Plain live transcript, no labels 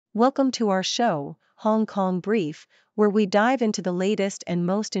Welcome to our show, Hong Kong Brief, where we dive into the latest and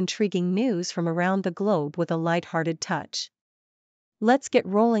most intriguing news from around the globe with a lighthearted touch. Let's get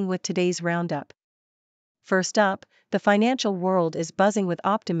rolling with today's roundup. First up, the financial world is buzzing with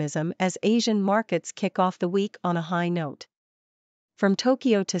optimism as Asian markets kick off the week on a high note. From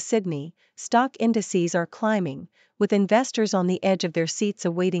Tokyo to Sydney, stock indices are climbing, with investors on the edge of their seats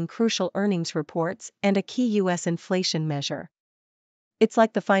awaiting crucial earnings reports and a key U.S. inflation measure. It's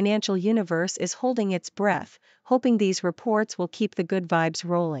like the financial universe is holding its breath, hoping these reports will keep the good vibes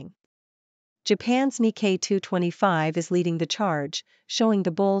rolling. Japan's Nikkei 225 is leading the charge, showing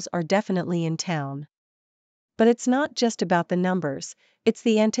the bulls are definitely in town. But it's not just about the numbers, it's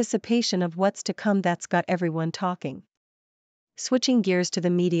the anticipation of what's to come that's got everyone talking. Switching gears to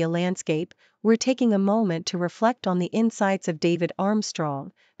the media landscape, we're taking a moment to reflect on the insights of David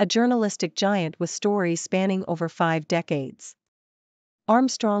Armstrong, a journalistic giant with stories spanning over 5 decades.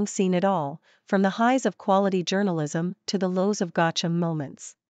 Armstrong's seen it all, from the highs of quality journalism to the lows of gotcha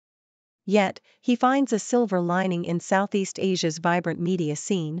moments. Yet, he finds a silver lining in Southeast Asia's vibrant media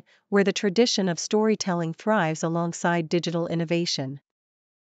scene, where the tradition of storytelling thrives alongside digital innovation.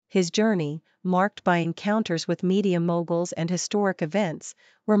 His journey, marked by encounters with media moguls and historic events,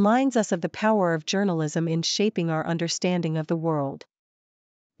 reminds us of the power of journalism in shaping our understanding of the world.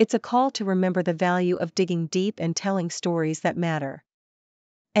 It's a call to remember the value of digging deep and telling stories that matter.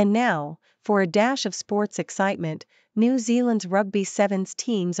 And now, for a dash of sports excitement, New Zealand's Rugby Sevens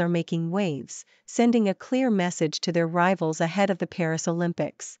teams are making waves, sending a clear message to their rivals ahead of the Paris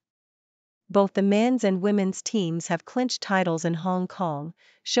Olympics. Both the men's and women's teams have clinched titles in Hong Kong,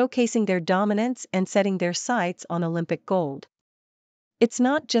 showcasing their dominance and setting their sights on Olympic gold. It's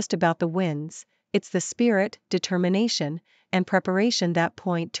not just about the wins, it's the spirit, determination, and preparation that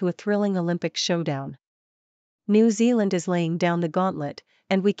point to a thrilling Olympic showdown. New Zealand is laying down the gauntlet,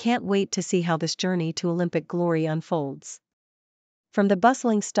 and we can't wait to see how this journey to Olympic glory unfolds. From the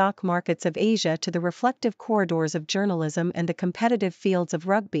bustling stock markets of Asia to the reflective corridors of journalism and the competitive fields of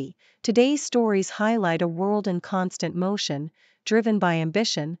rugby, today's stories highlight a world in constant motion, driven by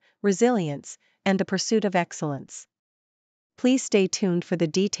ambition, resilience, and the pursuit of excellence. Please stay tuned for the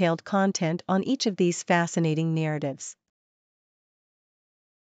detailed content on each of these fascinating narratives.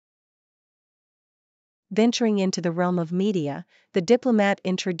 Venturing into the realm of media, The Diplomat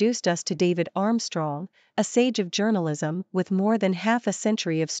introduced us to David Armstrong, a sage of journalism with more than half a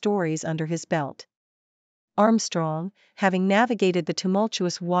century of stories under his belt. Armstrong, having navigated the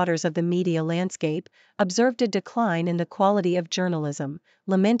tumultuous waters of the media landscape, observed a decline in the quality of journalism,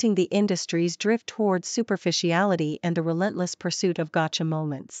 lamenting the industry's drift towards superficiality and the relentless pursuit of gotcha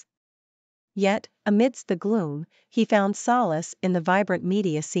moments. Yet, amidst the gloom, he found solace in the vibrant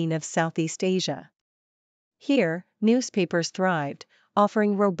media scene of Southeast Asia. Here, newspapers thrived,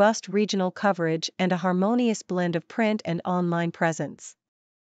 offering robust regional coverage and a harmonious blend of print and online presence.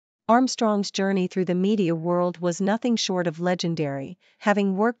 Armstrong's journey through the media world was nothing short of legendary,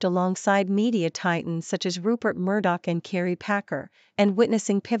 having worked alongside media titans such as Rupert Murdoch and Kerry Packer, and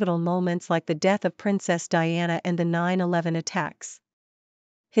witnessing pivotal moments like the death of Princess Diana and the 9/11 attacks.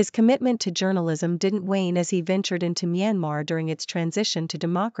 His commitment to journalism didn't wane as he ventured into Myanmar during its transition to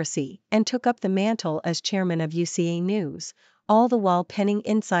democracy and took up the mantle as chairman of UCA News, all the while penning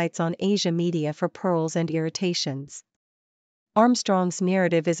insights on Asia media for Pearls and Irritations. Armstrong's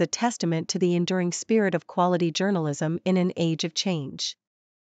narrative is a testament to the enduring spirit of quality journalism in an age of change.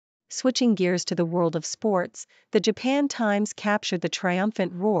 Switching gears to the world of sports, the Japan Times captured the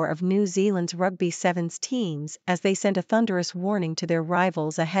triumphant roar of New Zealand's Rugby Sevens teams as they sent a thunderous warning to their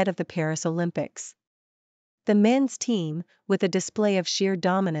rivals ahead of the Paris Olympics. The men's team, with a display of sheer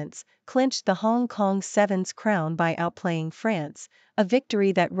dominance, clinched the Hong Kong Sevens crown by outplaying France, a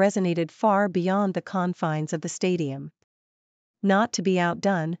victory that resonated far beyond the confines of the stadium. Not to be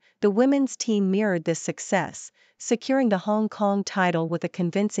outdone, the women's team mirrored this success, securing the Hong Kong title with a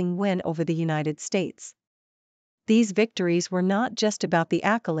convincing win over the United States. These victories were not just about the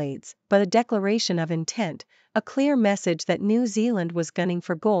accolades, but a declaration of intent, a clear message that New Zealand was gunning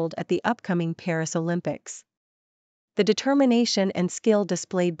for gold at the upcoming Paris Olympics. The determination and skill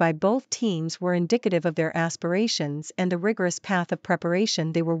displayed by both teams were indicative of their aspirations and the rigorous path of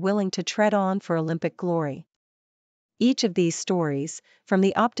preparation they were willing to tread on for Olympic glory. Each of these stories, from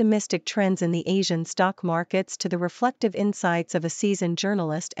the optimistic trends in the Asian stock markets to the reflective insights of a seasoned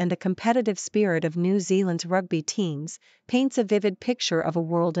journalist and the competitive spirit of New Zealand's rugby teams, paints a vivid picture of a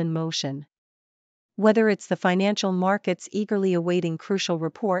world in motion. Whether it's the financial markets eagerly awaiting crucial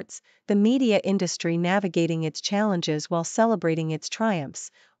reports, the media industry navigating its challenges while celebrating its triumphs,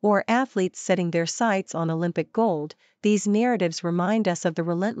 or athletes setting their sights on Olympic gold, these narratives remind us of the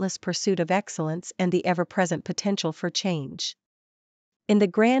relentless pursuit of excellence and the ever-present potential for change. In the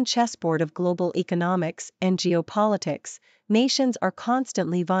grand chessboard of global economics and geopolitics, nations are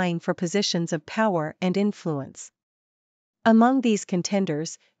constantly vying for positions of power and influence. Among these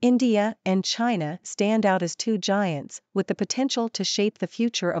contenders, India and China stand out as two giants with the potential to shape the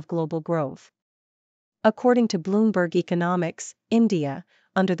future of global growth. According to Bloomberg Economics, India,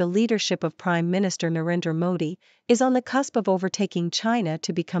 under the leadership of Prime Minister Narendra Modi, is on the cusp of overtaking China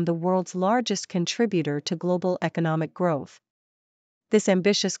to become the world's largest contributor to global economic growth. This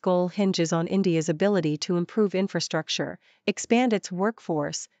ambitious goal hinges on India's ability to improve infrastructure, expand its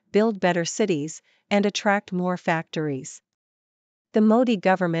workforce, build better cities, and attract more factories. The Modi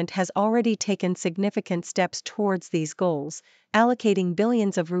government has already taken significant steps towards these goals, allocating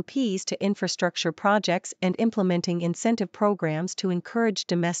billions of rupees to infrastructure projects and implementing incentive programs to encourage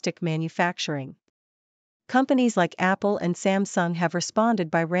domestic manufacturing. Companies like Apple and Samsung have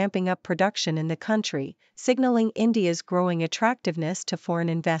responded by ramping up production in the country, signaling India's growing attractiveness to foreign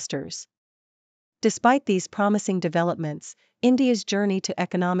investors. Despite these promising developments, India's journey to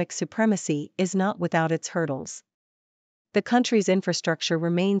economic supremacy is not without its hurdles. The country's infrastructure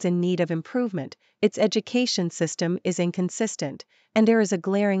remains in need of improvement, its education system is inconsistent, and there is a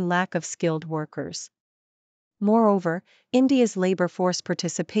glaring lack of skilled workers. Moreover, India's labor force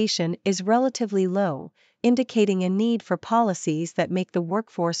participation is relatively low, indicating a need for policies that make the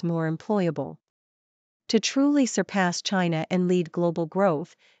workforce more employable. To truly surpass China and lead global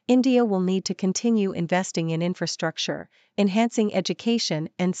growth, India will need to continue investing in infrastructure, enhancing education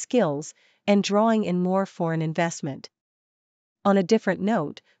and skills, and drawing in more foreign investment. On a different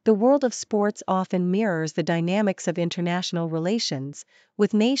note, the world of sports often mirrors the dynamics of international relations,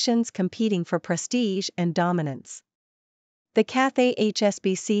 with nations competing for prestige and dominance. The Cathay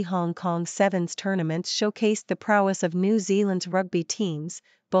HSBC Hong Kong Sevens tournaments showcased the prowess of New Zealand's rugby teams,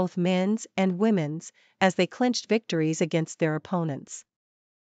 both men's and women's, as they clinched victories against their opponents.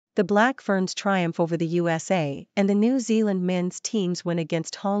 The Black Ferns' triumph over the USA and the New Zealand men's team's win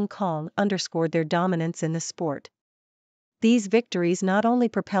against Hong Kong underscored their dominance in the sport. These victories not only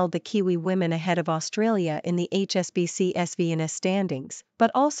propelled the Kiwi women ahead of Australia in the HSBC SVNS standings,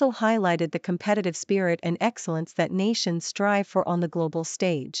 but also highlighted the competitive spirit and excellence that nations strive for on the global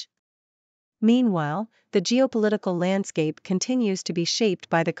stage. Meanwhile, the geopolitical landscape continues to be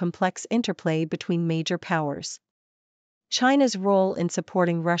shaped by the complex interplay between major powers. China's role in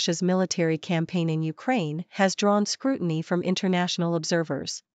supporting Russia's military campaign in Ukraine has drawn scrutiny from international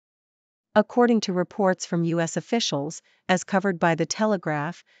observers. According to reports from U.S. officials, as covered by The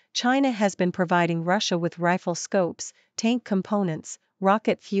Telegraph, China has been providing Russia with rifle scopes, tank components,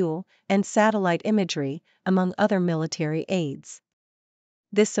 rocket fuel, and satellite imagery, among other military aids.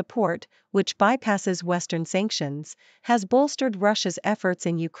 This support, which bypasses Western sanctions, has bolstered Russia's efforts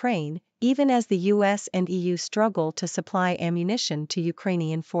in Ukraine, even as the U.S. and EU struggle to supply ammunition to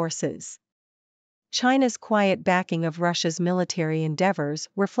Ukrainian forces. China's quiet backing of Russia's military endeavors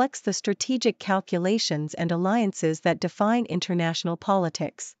reflects the strategic calculations and alliances that define international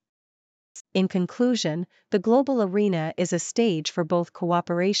politics. In conclusion, the global arena is a stage for both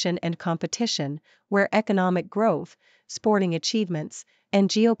cooperation and competition, where economic growth, sporting achievements, and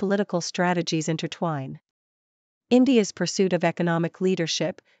geopolitical strategies intertwine. India's pursuit of economic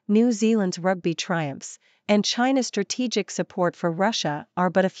leadership, New Zealand's rugby triumphs, and China's strategic support for Russia are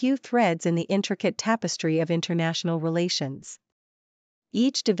but a few threads in the intricate tapestry of international relations.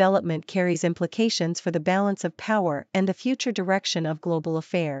 Each development carries implications for the balance of power and the future direction of global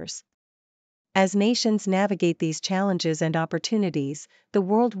affairs. As nations navigate these challenges and opportunities, the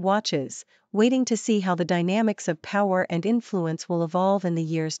world watches, waiting to see how the dynamics of power and influence will evolve in the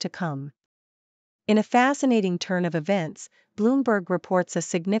years to come. In a fascinating turn of events, Bloomberg reports a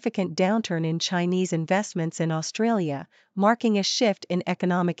significant downturn in Chinese investments in Australia, marking a shift in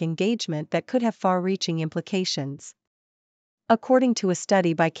economic engagement that could have far-reaching implications. According to a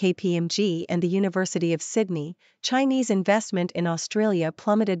study by KPMG and the University of Sydney, Chinese investment in Australia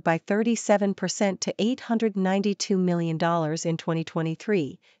plummeted by 37% to $892 million in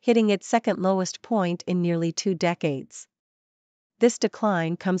 2023, hitting its second lowest point in nearly 2 decades. This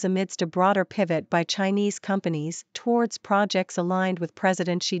decline comes amidst a broader pivot by Chinese companies towards projects aligned with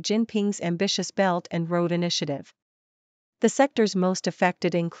President Xi Jinping's ambitious Belt and Road Initiative. The sectors most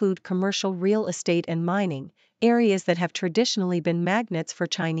affected include commercial real estate and mining, areas that have traditionally been magnets for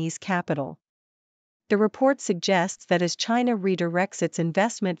Chinese capital. The report suggests that as China redirects its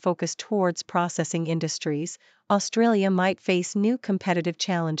investment focus towards processing industries, Australia might face new competitive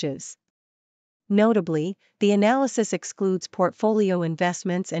challenges. Notably, the analysis excludes portfolio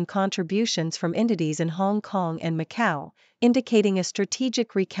investments and contributions from entities in Hong Kong and Macau, indicating a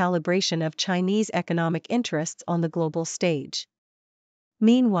strategic recalibration of Chinese economic interests on the global stage.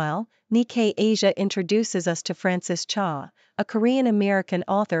 Meanwhile, Nikkei Asia introduces us to Francis Cha, a Korean-American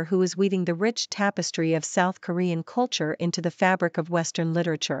author who is weaving the rich tapestry of South Korean culture into the fabric of Western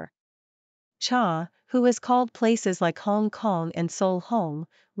literature. Cha, who has called places like Hong Kong and Seoul home,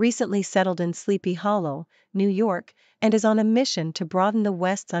 recently settled in Sleepy Hollow, New York, and is on a mission to broaden the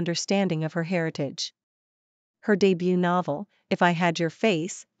West's understanding of her heritage. Her debut novel, If I Had Your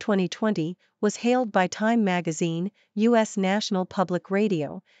Face, 2020, was hailed by Time magazine, U.S. National Public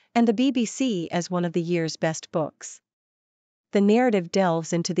Radio, and the BBC as one of the year's best books. The narrative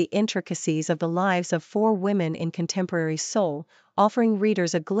delves into the intricacies of the lives of four women in contemporary Seoul, offering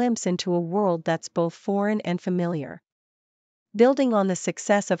readers a glimpse into a world that's both foreign and familiar. Building on the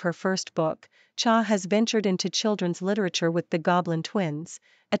success of her first book, Cha has ventured into children's literature with The Goblin Twins,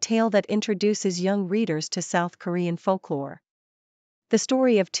 a tale that introduces young readers to South Korean folklore. The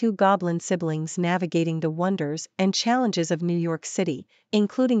story of two goblin siblings navigating the wonders and challenges of New York City,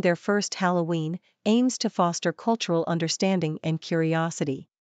 including their first Halloween, aims to foster cultural understanding and curiosity.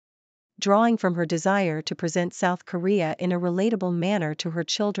 Drawing from her desire to present South Korea in a relatable manner to her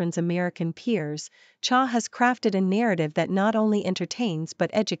children's American peers, Cha has crafted a narrative that not only entertains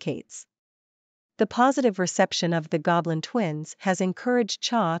but educates. The positive reception of The Goblin Twins has encouraged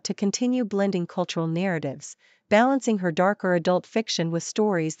Cha to continue blending cultural narratives, balancing her darker adult fiction with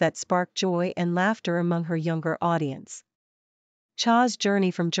stories that spark joy and laughter among her younger audience. Cha's journey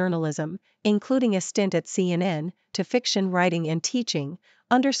from journalism, including a stint at CNN, to fiction writing and teaching,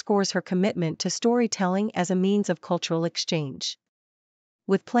 underscores her commitment to storytelling as a means of cultural exchange.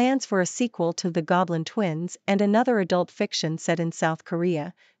 With plans for a sequel to The Goblin Twins and another adult fiction set in South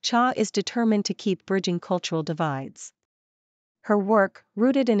Korea, Cha is determined to keep bridging cultural divides. Her work,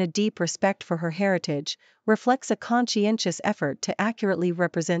 rooted in a deep respect for her heritage, reflects a conscientious effort to accurately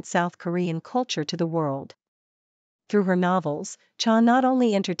represent South Korean culture to the world. Through her novels, Cha not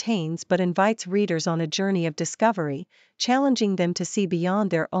only entertains but invites readers on a journey of discovery, challenging them to see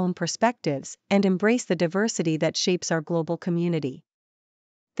beyond their own perspectives and embrace the diversity that shapes our global community.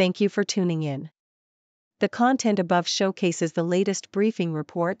 Thank you for tuning in. The content above showcases the latest briefing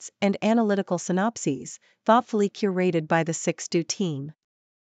reports and analytical synopses, thoughtfully curated by the 6Do team.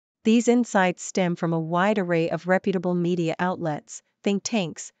 These insights stem from a wide array of reputable media outlets, think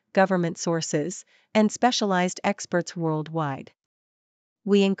tanks, government sources, and specialized experts worldwide.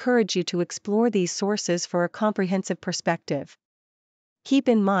 We encourage you to explore these sources for a comprehensive perspective. Keep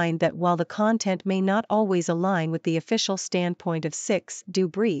in mind that while the content may not always align with the official standpoint of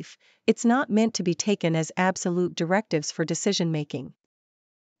 6Do Brief, it's not meant to be taken as absolute directives for decision-making.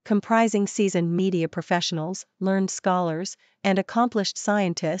 Comprising seasoned media professionals, learned scholars, and accomplished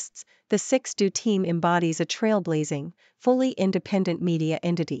scientists, the 6Do team embodies a trailblazing, fully independent media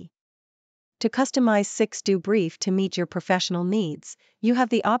entity. To customize 6Do Brief to meet your professional needs, you have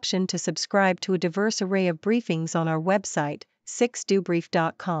the option to subscribe to a diverse array of briefings on our website,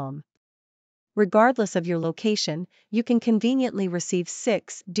 6dobrief.com. Regardless of your location, you can conveniently receive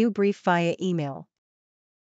 6Do Brief via email.